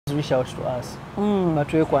reach out to us.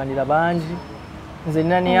 Batwekwandira bangi. Nze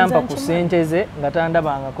naniyamba ku sente ze nga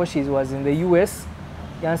tandabanga ko she was in the US.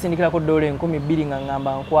 Yansindikirako $2,200 nga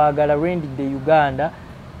ngamba nkwagala rendidde Uganda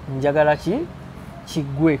njagala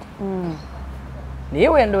kigwe. Naye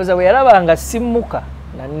wendoza bwe yalabanga simmuka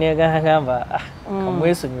nga negamba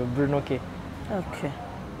kamwesonyiwe Bruno ke. Okay.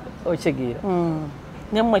 Ochegira.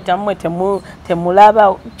 Nemwe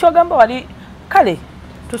temulaba kyogamba wali kale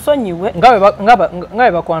tusonyiwe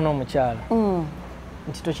ngabe bakwana omukyala.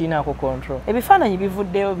 Nti tokinaako control. Ebifaananyi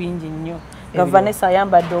bivuddeyo bingi nnyo. Vanessa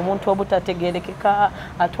ayambadde omuntu obutategeerekeka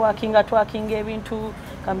atwakinga ebintu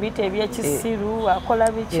kambite ebyekisiru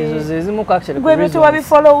akola biki. Ezo zezimu actually. Gwe bintu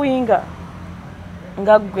wabifollowinga.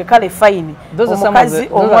 Nga gwe kale fine. Omukazi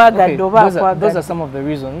omwagadde oba akwagala. Those are some of the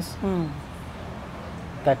reasons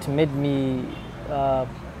that made me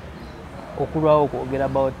okulwawo okwogera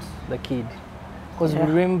about the kid. Because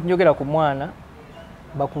buli lwe njogera ku mwana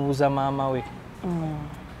bakubuuza maama we.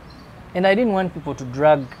 And I didn't want people to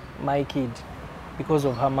drag my kid because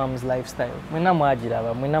of her mom's lifestyle. Mwena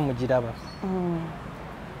mwagiraba, mwena mugiraba.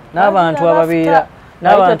 N'abantu ababeera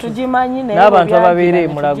n'abantu ababeera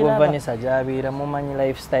mulago Vanessa gy'abeera mumanyi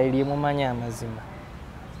lifestyle ye mumanyi amazima.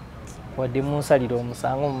 Wadde munsalira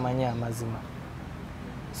omusango mumanyi amazima.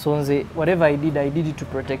 So nze whatever I did it to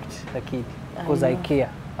protect the kid because I care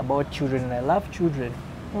about children and I love children.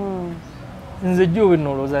 Nze jjo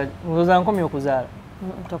noloza nkomye okuzaala.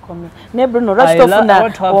 Ne Bruno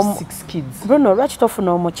lwaki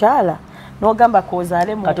tofuna omukyala n'ogamba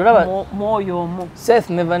kozaale mwoyo omu. Seth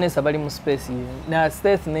ne Vanessa bali mu space ye. Na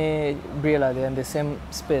Seth ne Briella they are in the same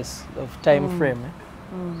space of time frame.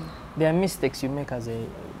 There are mistakes you make as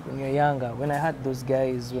when you're younger. When I had those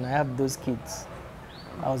guys, when I had those kids,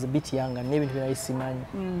 I was a bit younger. Maybe I see man.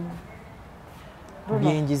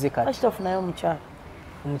 Byenjize kati. Lwaki tofunayo omukyala?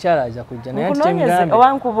 Omukyala aja kujja naye ntemgambe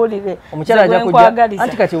owankubulire omukyala aja kujja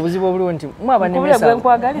anti kati obuzibu obuliwo nti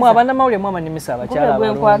mwabana mawulire mwabanemesa abakyala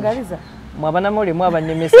abalungi mwabana mawulire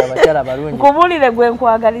mwabanemesa abakyala abalungi nkubulire gwe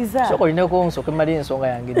nkwagaliza sokolineko nsooke mali ensonga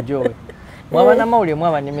yange jjowe mwabana mawulire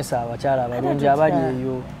mwabanemesa abakyala abalungi abali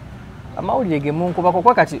eyo amawulire ge munkubako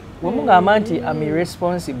kwa kati wemugamba nti I'm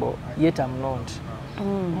irresponsible yet I'm not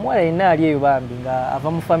omuwala yenna ali eyo bambi nga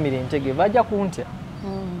ava mu family entege bajja kuntya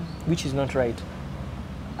which is not right.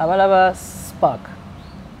 Abalaba spark.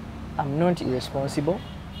 I'm not irresponsible.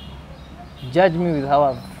 Judge me with how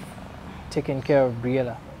I've taken care of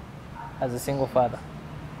Briella as a single father.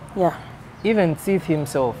 Yeah. Even Seth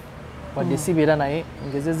himself, what the Sibira naye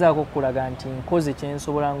ngezezaako okulaga nti nkoze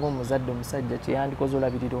kyensobola ng'omuzadde omusajja kyeyandikoze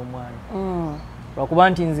olabirira omwana. Lwakuba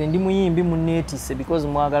nti nze ndi muyimbi munneetisse because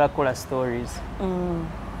mwagala kukola stories.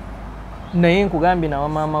 Naye nkugambye nawa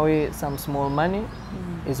maama we some small money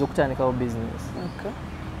ez'okutandikawo business. Okay.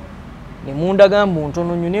 Ne mundaga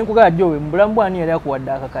ntono nnyo ne nkugala jjowe mbulamu bwani yali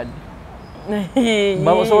akuwadde akakadde.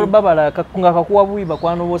 Basobola babala nga kakuwa buyi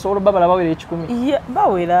bakwano bosobola babala bawera 10.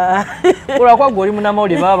 Bawera. Olwakwa gwe oli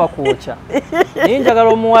munamawulire baba bakwocha. Naye njagala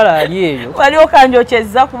omuwala ali eyo. Wali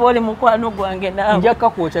okanjokyezza kuba oli mukwano gwange naawe. Nja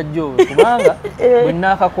kakwocha jjowe kubanga bwe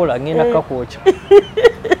nnaakakola ngenda kakwocha.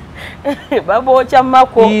 Babocha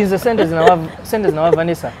mako. Izo sente zinawa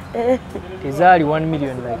Vanessa. Tizali 1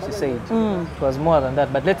 million like she said. It was more than that,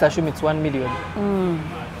 but let's assume it's 1 million.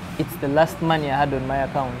 It's the last money I had on my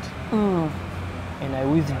account. And I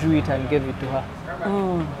withdrew it and gave it to her.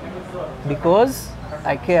 Because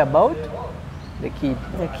I care about the kid.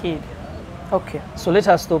 The kid. Okay. So let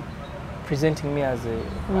her stop presenting me as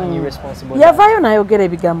an irresponsible. Yavayo nayogera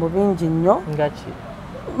ebigambo bingi nnyo. Ngachi.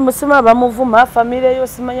 Musima bamuvuma family yo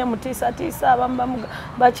simanya mutisa abamu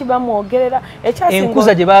bachi bamwogerera ekyasinga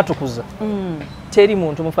enkuza gye batukuza teri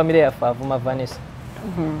muntu mu family yafa avuma Vanessa.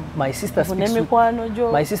 My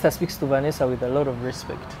sister speaks to Vanessa with a lot of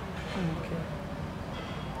respect. Okay.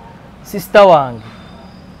 Sister wange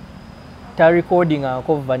ta recording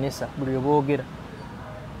ako Vanessa buli boogera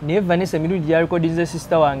ne Vanessa mirundi ya recording ze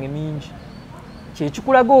sister wange mingi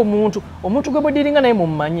kyekikulaga omuntu gwe bodiringa naye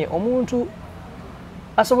mumanye omuntu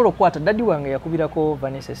asobola okukwata daddy wange yakubirako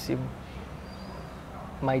Vanessa simu.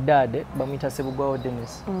 My dad bamwita Sebugwawo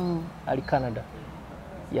Dennis ali Canada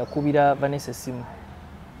yakubira Vanessa simu.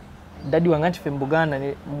 Daddy wange anti fe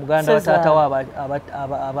Muganda wa taata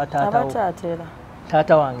wa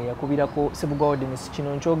taata wange yakubirako Sebugwawo Dennis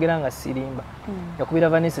kino nkyogera nga sirimba yakubira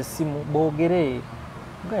Vanessa simu boogere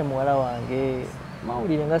ngaye muwala wange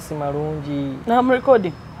mawulire nga si malungi na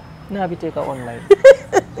recording nabiteeka online.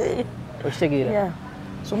 Okitegeera? Yeah.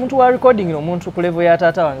 So muntu wa recording omuntu ku level ya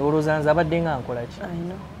taata wange olozanza abadde nga nkola ki? I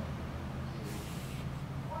know.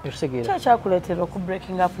 Kya kyakuleetera oku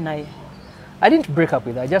breaking up naye? I didn't break up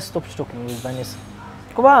with her. I just stopped talking with Vanessa.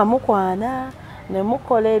 kuba mukwana ne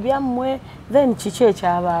mukola ebyammwe then kiki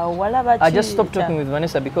ekyabaawo walaba I just stopped talking with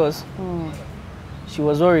Vanessa because she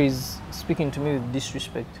was always speaking to me with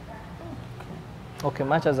disrespect. Okay,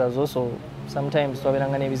 much as I was also sometimes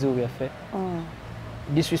twabiranga n'ebizibu byaffe.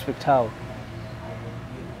 Disrespect how?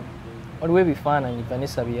 Waliwo ebifaananyi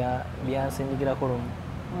Vanessa byansinjigirako lumu.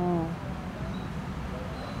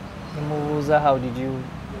 Nemubuuza how did you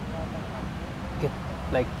get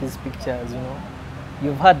like these pictures, you know?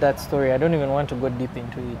 You've heard that story. I don't even want to go deep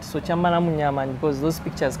into it. So kyamalamu nyamanyi because those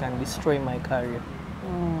pictures can destroy my career.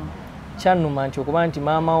 Kyannuma nti okuba nti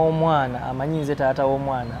maama w'omwana amanyi nze taata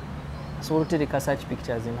w'omwana asobola otereka such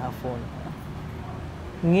pictures in her phone.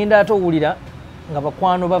 Ngenda ate owulira nga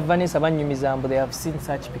bakwano ba Vanessa banyumiza mbu they have seen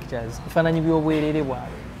such pictures. Bifaananyi by'obwerere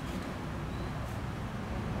bwabwe.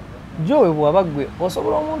 Jowe bw'aba gwe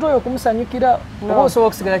osobola omuntu oyo okumusanyukira oba osobola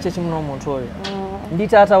okusigala kyekimu n'omuntu oyo. Ndi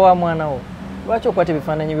taata wa mwana wo. Lwaki okwata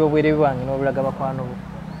ebifaananyi by'obwerere bwange n'obulaga bakwano bo?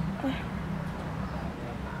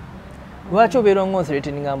 Lwaki obeera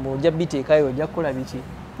ongonthreateninga mbu ojja biteekayo ojja kukola biki?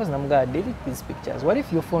 Because namugamba delete these pictures. What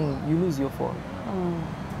if your phone, you lose your phone?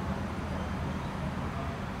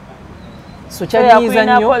 So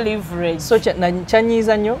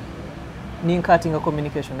kyanyiiza nnyo ni cutting a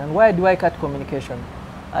communication. And why do I cut communication?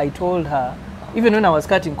 I told her, even when I was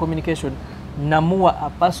cutting communication, namuwa a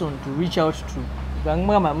person to reach out to.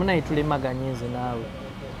 Bangamba muna itulemaganye nze naawe.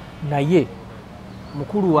 Naye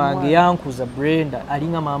mukulu wange yankuza Brenda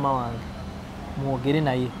alinga maama wange. Mwogere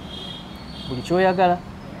naye. Buli kyoyagala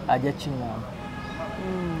ajja kingamba.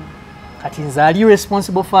 Kati nze ali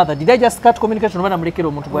responsible father. Did I just cut communication oba namulekera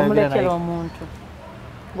omuntu bw'ayogera naye? Omulekera omuntu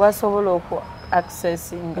gwasobola oku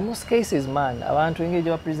accessing. In most cases man, abantu engeri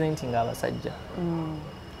gye bapresenting abasajja.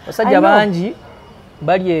 Basajja bangi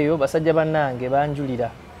bali eyo basajja bannange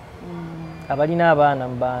banjulira. Abalina abaana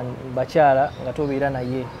bakyala nga tobeera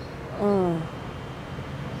naye.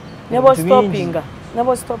 Nebo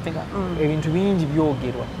stopping. Ebintu bingi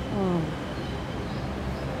byogerwa.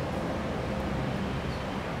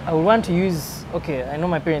 I would want to use, okay, I know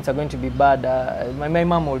my parents are going to be bad. My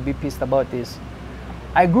mom will be pissed about this.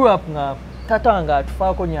 I grew up nga tata wange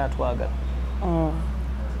atufaako nnyo atwagala.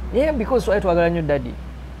 Yeah, because twagala nnyo daddy.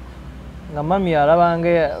 Nga mami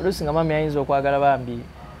alabanga oluusi nga mami ayinza okwagala bambi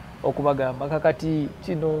okubagamba kakati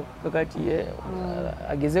kino kakati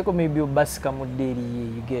agezeeko maybe obasika mu ddeeri ye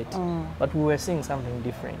you get. But we were seeing something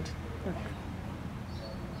different.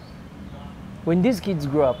 When these kids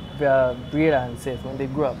grow up, Briella and Seth, when they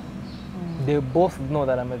grow up, they both know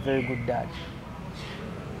that I'm a very good dad.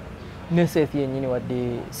 Ne Seth yennyini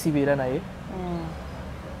wadde sibeera naye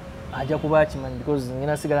ajja kuba akimanyi because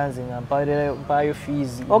ngenda sigala nze nga mpaayo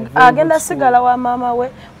fees. Agenda sigala wa maama we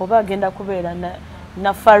oba agenda kubeera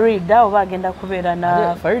na Farida oba agenda kubeera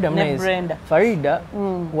na Brenda. Farida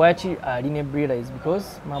waki ali ne Briella is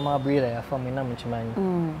because maama wa Briella yafa mwena mukimanyi.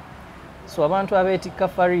 So abantu abeetikka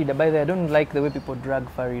Farida, by the way, I don't like the way people drag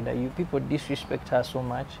Farida. You people disrespect her so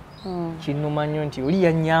much. Kinnuma nnyo nti oli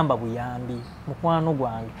yannyamba buyambi mukwano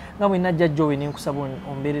gwange nga bwe najja jjowe ne nkusaba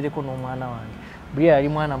ombeerereko n'omwana wange. Briella yali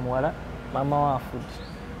mwana muwala, maama we afudde.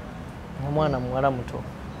 Omwana muwala muto.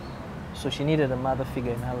 So she needed a mother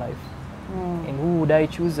figure in her life. And who would I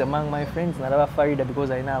choose among my friends? Nalaba Farida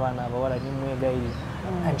because alina abaana abawala nimwegayirira.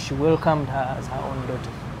 And she welcomed her as her own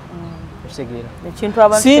daughter.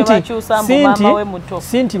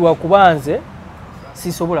 Sinti wakubanze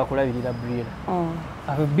sisobola kulabirira Briella.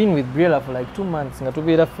 I've been with Briella for like 2 months nga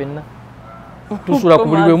tubeera ffenna. Tusula ku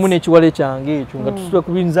buli bwemu n'ekiwale kyange ekyo nga tusula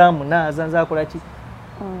ku binzaamu naaza nzaakola ki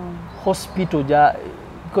hospital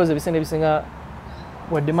because ebisenge ebisinga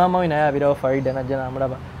wadde maama we naye abeerawo Farida najja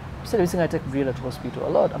n'amulaba. Ebisenge ebisinga I take Briella to hospital a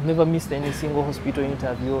lot. I've never missed any single hospital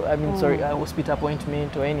interview. I mean sorry, a hospital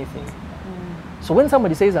appointment or anything. So when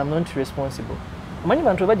somebody says I'm not responsible, many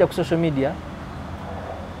bantu bajja ku social media,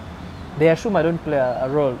 they assume I don't play a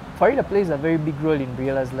role. Farida plays a very big role in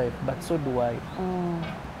Briella's life, but so do I.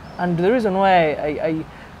 And the reason why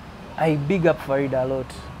I big up Farida a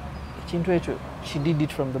lot, she did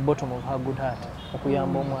it from the bottom of her good heart.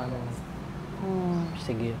 Okuyamba omwana.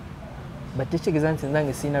 Kitegeera. But tekitegeza nti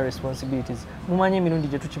nange sina responsibilities. Mumanyi emirundi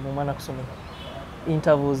gye tukimumana kusoma.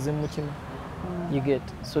 Intervals zimukima. You get.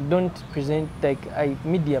 So don't present like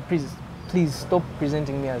media. Please stop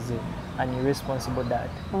presenting me as an irresponsible dad.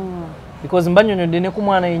 Because mbanyonyodde ne ku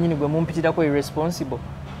mwana yennyini gwe mumpitirako irresponsible.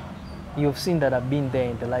 You've seen that I've been there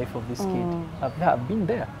in the life of this kid. I've been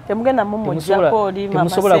there. Temugenda mumujjako oli mama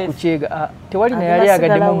Seth. Temusobola kukyega. Tewali naye yali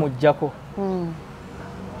agadde mumujjako.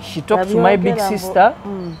 She talked to my big sister.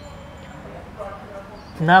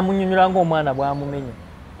 N'amunnyonnyola ng'omwana bw'amumenya.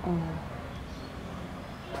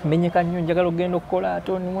 menyeka nnyo njagala okugenda okukola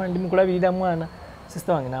ate ndi mukulabirira mwana.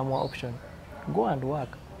 Sister wange n'amuwa option, go and work.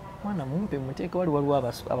 Mwana mumpe muteeke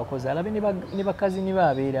waliwo abakozi alabe ne bakazini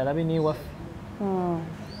baabeere alabe n'ewaffe.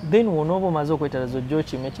 Then wonooba omaze okwetalaza ojja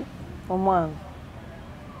okimeki omwana.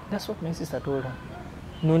 That's what my sister told her.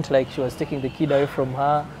 Not like she was taking the kid away from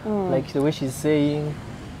her, like the way she's saying.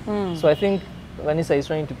 So I think Vanessa is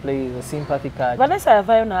trying to play the sympathy card. Vanessa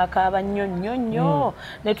yavayo n'akaaba nnyo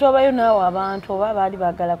ne twabayo naawe abantu oba baali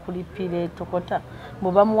baagala kulipira tokota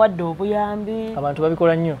bwe bamuwadde obuyambi. Abantu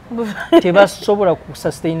babikola nnyo. Tebasobola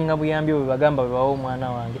kusustaininga buyambi bwe bagamba bwe bawa omwana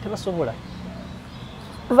wange. Tebasobola.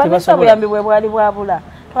 Vanessa buyambi bwe bwali bwabula.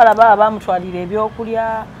 Twalaba abamutwalira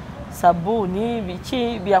ebyokulya, sabbuuni,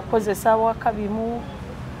 biki byakozesa waka bimu.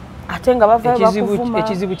 Ate nga bavayo bakuvuma.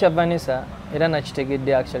 Ekizibu kya Vanessa era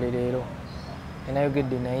nakitegedde actually leero.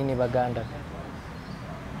 Enayogedde naye ne baganda.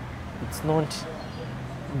 It's not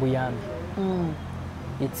buyambi.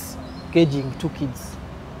 It's caging two kids.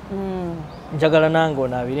 Njagala nange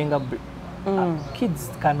onaabirenga. Kids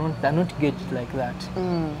cannot get like that.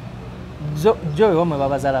 Joy wamwe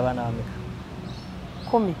babazaala abaana bameka?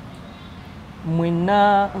 10.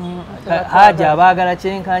 Mwenna haja abaagala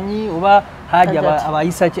kyenkanyi oba haja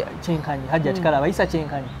abayisa kyenkanyi? Haja tikala abayisa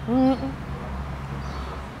kyenkanyi.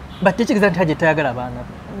 Batekereza nti haja tayagala abaana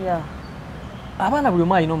be. Abaana buli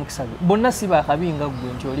omu alina omukisa gwe. Bonna si baakabi nga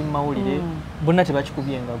ggwe nti oli mu mawulire, bonna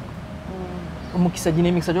tebakikubye nga ggwe. Omukisa gino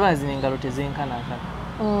emikisa gyoba zino engalo tezenkanankana.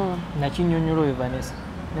 Nakinnyonnyola oyo Vanessa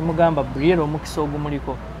ne mugamba Briera omukisa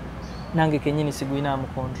ogumuliko nange kennyini sigulinamu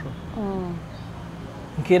control.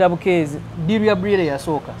 Nkeera bukeezi diiru ya Briera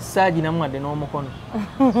yasooka saaginamuwadde n'omukono.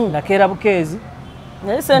 Nakeera bukeezi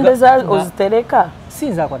naye sente ozitereka?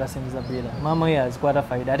 Sinza akwata sente za Briera, maama we azikwata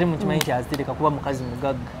faida ate mukimanyi nti azitereka kuba mukazi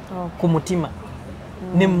mugagga ku mutima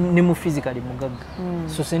ne mu physically mugagga.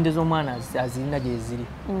 So sente z'omwana azirina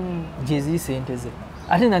gyeziri sente ze.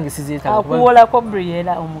 Ate nange sizeetaaga akuwolako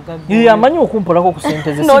Briera omugagga. Ye amanyi okumpolako ku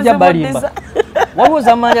sente ze sijja balimba. Waliwo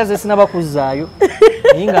zamanja ze sinaba kuzzaayo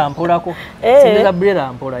naye nga mpolako sente za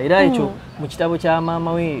Briera mpola era ekyo mu kitabo kya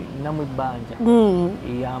maama we namu ebbanja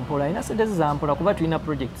yampola alina sente ze zampola kuba tulina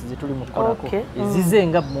projects ze tuli mu kukolako ezize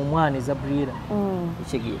nga mu mwana eza Briera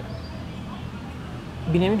ekyegeera.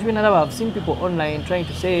 Bino ebintu bye nalaba, I've seen people online trying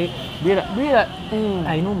to say Briera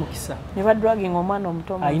alina omukisa ne badwaginga omwana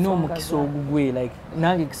omuto alina omukisa ogugwe like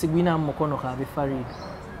nange sigwinamu mukono kaabe Farid.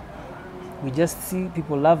 We just see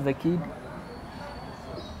people love the kid.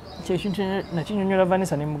 Nakinyonnyola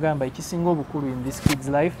Vanessa ne mugamba ekisinga obukulu in this kid's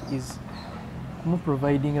life is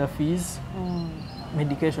providing the fees,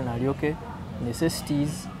 medication alyoke,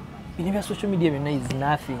 necessities. Bino bya social media byonna is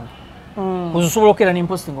nothing. Osobola okera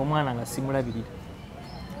n'imposting omwana nga simulabirira.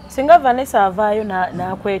 Singa Vanessa avaayo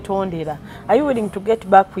n'akwetondera, are you willing to get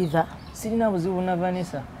back with her? Sirina buzibu na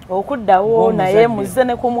Vanessa. Okuddawo naye muzze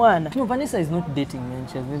ne ku mwana. No, Vanessa is not dating me.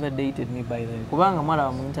 She has never dated me by the way. Kubanga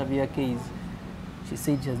mwala mu interview ya case, she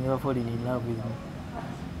said she has never fallen in love with me.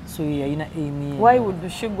 So yeah, ina Amy. Why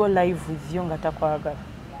would she go live with you nga takwagala?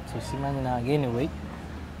 So simanyi na anyway.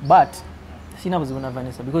 But sina buzibu na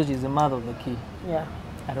Vanessa because she's the mother of the kid. Yeah.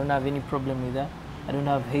 I don't have any problem with her. I don't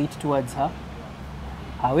have hate towards her.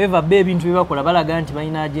 However, baby into bakola balaga nti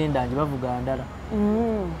balina agenda nje bavuga ndala.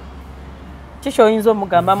 Kisho oyinza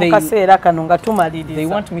omugamba mu kaseera kano nga tumaliriza. They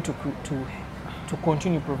want me to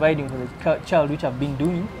continue providing for the child, which I've been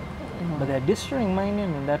doing, but they are destroying my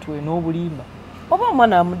name in that way. No bulimba. Oba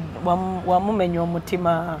omwana wamumenya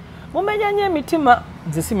omutima. Mumenya nnyo emitima.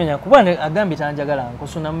 Nze simenya kuba agambye tanjagala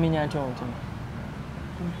nkoso namumenya ntyo omutima.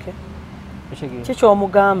 Okay. Kisho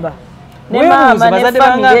omugamba. Ne maama ne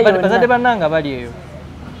family bazadde bannanga bali eyo.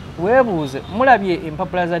 Weebuuze mulabye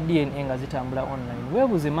empapula za DNA nga zitambula online.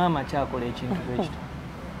 Weebuuze maama kyakola ekintu bwekito.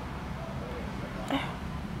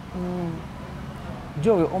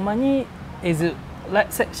 Joy, omanyi is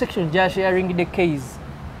section just sharing the case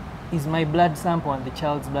is my blood sample and the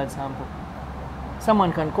child's blood sample.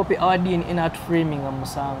 Someone can copy our DNA in art framing and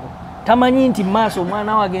musango. Tamanyi nti maaso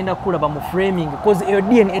omwana we agenda kula ba mu framing because your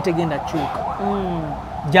DNA tegenda chuka.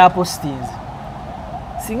 Japo stins.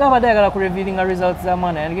 Singa abadde ayagala ku revealing results za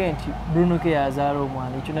mwana yange nti Bruno ke yazaala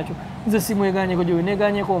omwana ekyo nakyo nze simweganyeko gyo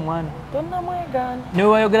neganyeko omwana tonna mweganya ne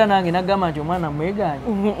wayogera nange nagamba nti omwana mweganye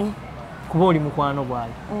kuba oli mukwano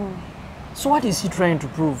gwange. So what is he trying to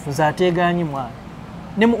prove? Nze ateeganyi mwana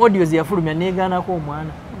ne mu audios yafulumya neegaanako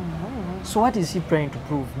omwana. So what is he trying to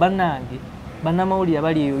prove? Bannange bannamawulire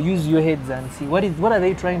abali eyo, use your heads and see what are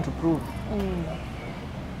they trying to prove?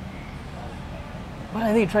 What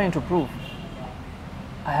are they trying to prove?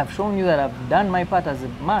 I have shown you that I've done my part as a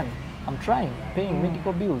man. I'm trying, paying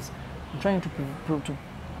medical bills. I'm trying to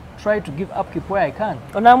try to give upkeep where I can.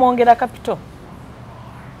 Onamwongera capital.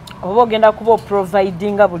 Obo genda kubo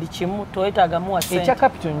providing buli kimu toyetaga muwa sente. Echa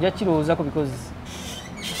capital nja kiroozako because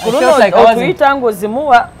I felt like I wasn't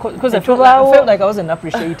because I felt like I wasn't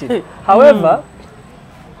appreciated. However,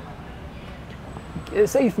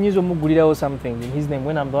 say if Nizo Mugurira or something in his name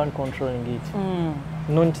when I'm the one controlling it,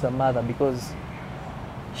 not the mother, because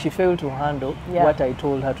she failed to handle what I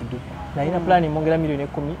told her to do. Na ina plan imongera milioni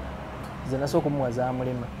 10 zinaso kumuwa za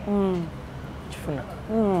mulema. Chifuna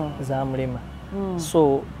za mulema.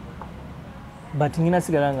 So but ngina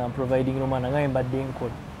sigala nga providing no mana nga mbadde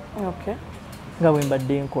nkola. Okay. Nga we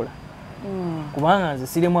mbadde nkola. Kubanga nze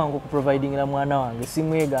siremu ango ku providing la mwana wange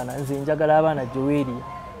simwegana nze njagala abaana Joeli.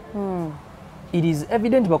 It is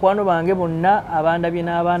evident bakwano bange bonna abandabye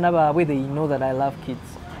n'abaana baabwe they know that I love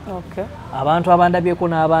kids. Okay. Abantu abandabyeko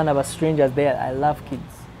n'abaana ba strangers there I love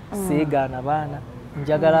kids. Seegaana abaana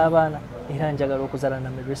njagala abaana era njagala okuzala na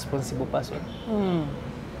a responsible person.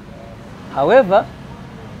 However,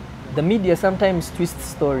 the media sometimes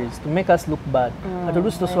twists stories to make us look bad.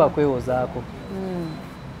 Atolusi tosobola kwewozaako.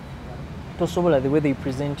 Tosobola the way they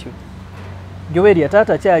present you. Joeli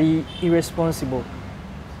taata kyali irresponsible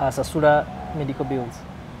asasula medical bills.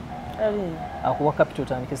 Akuwa capital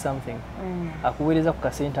tandike something. Akuweereza ku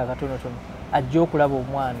kasente akatonotono. Ajja okulaba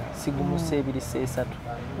omwana sigumuse ebiri sesatu.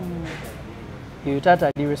 Yoyo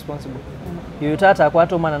taata ali responsible. Yoyo taata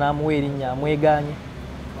akwata omwana n'amuwa erinnya amweganye.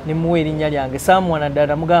 Ne muwa erinnya lyange saamwana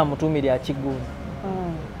ddala mugamba mutuumi lya Kiggundu.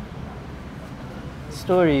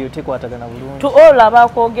 Story yotekwatagana bulungi. To all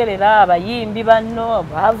abakwogerera abayimbi banno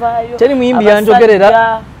baavaayo. Teri muyimbi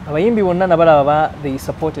yanjogerera. Abayimbi bonna nabalaba they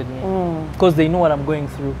supported me because they know what I'm going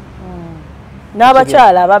through.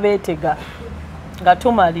 N'abakyala ababeetega nga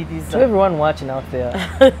tumaliriza. To everyone watching out there,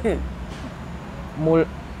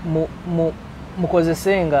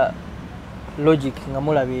 mukozesenga logic nga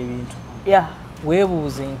mulaba ebintu. Yeah.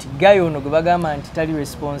 Weebuuze nti gayo ono gwe bagamba nti tali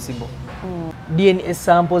responsible. DNA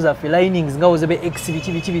samples of linings nga wozebe X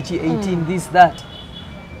bichi 18 this that.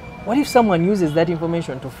 What if someone uses that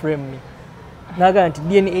information to frame me? Naga nti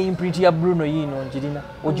DNA imprint ya Bruno yino njirina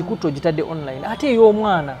ogikuto ogitadde online ate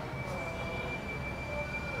y'omwana.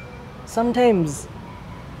 Sometimes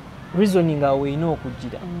reasoning awe ino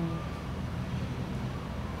okujira.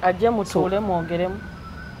 Ajje mutule mwogeremu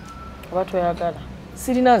abantu yagala.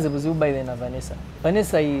 Sirinaze buzibu by then Vanessa.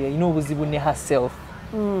 Vanessa ino obuzibu ne herself.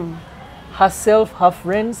 Herself, her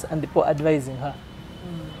friends, and the people advising her.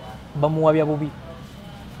 Bamuwabya bubi.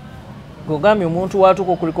 Gogambye omuntu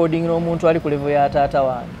watuko ku recording n'omuntu ali ku level ya taata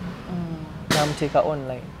wange. Namuteeka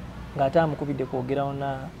online. Ng'ate amukubidde kwogera on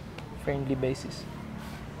a friendly basis.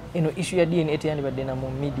 You know, issue ya DNA teyandibadde na mu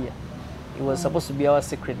media. It was supposed to be our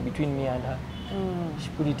secret between me and her. She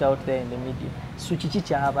put it out there in the media. So kiki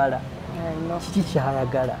kyabala? Kiki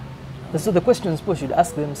kyayagala? So the questions people should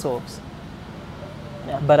ask themselves.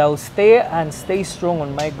 Yeah. But I'll stay strong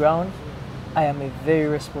on my ground. I am a very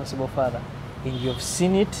responsible father. And you've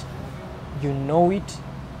seen it, you know it,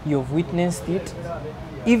 you've witnessed it.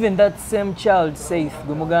 Even that same child says,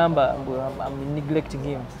 I'm neglecting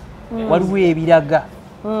him. What we that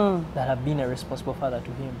have been a responsible father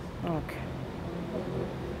to him. Okay.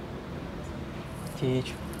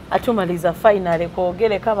 Atumaliza finally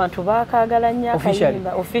kwogereka abantu baakagala nnyo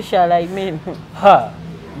akayimba official I mean. Ha.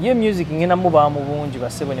 Ye music ngena muba mu bungi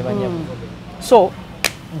basebo ne banyama. So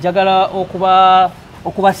njagala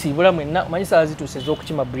okubasibula mwenna manyisa azituse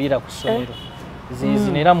z'okukima brira ku ssomero.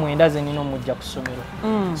 Zinera mwenda zenino mujja ku ssomero.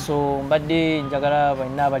 So mbadde njagala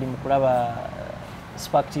banna abali mu kulaba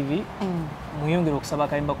Spark TV muyongera okusaba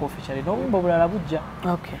kayimba ko official n'obumba bulala bujja.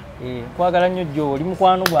 Okay. Kwagala nnyo jjo oli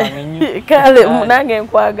mukwano gwange nnyo. Kale nange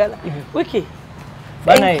nkwagala. Wiki.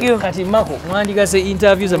 Thank you. Kati mako mwandigase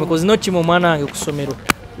interviews because not chimo mwana wange ku ssomero.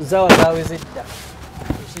 Zawa zawezedda.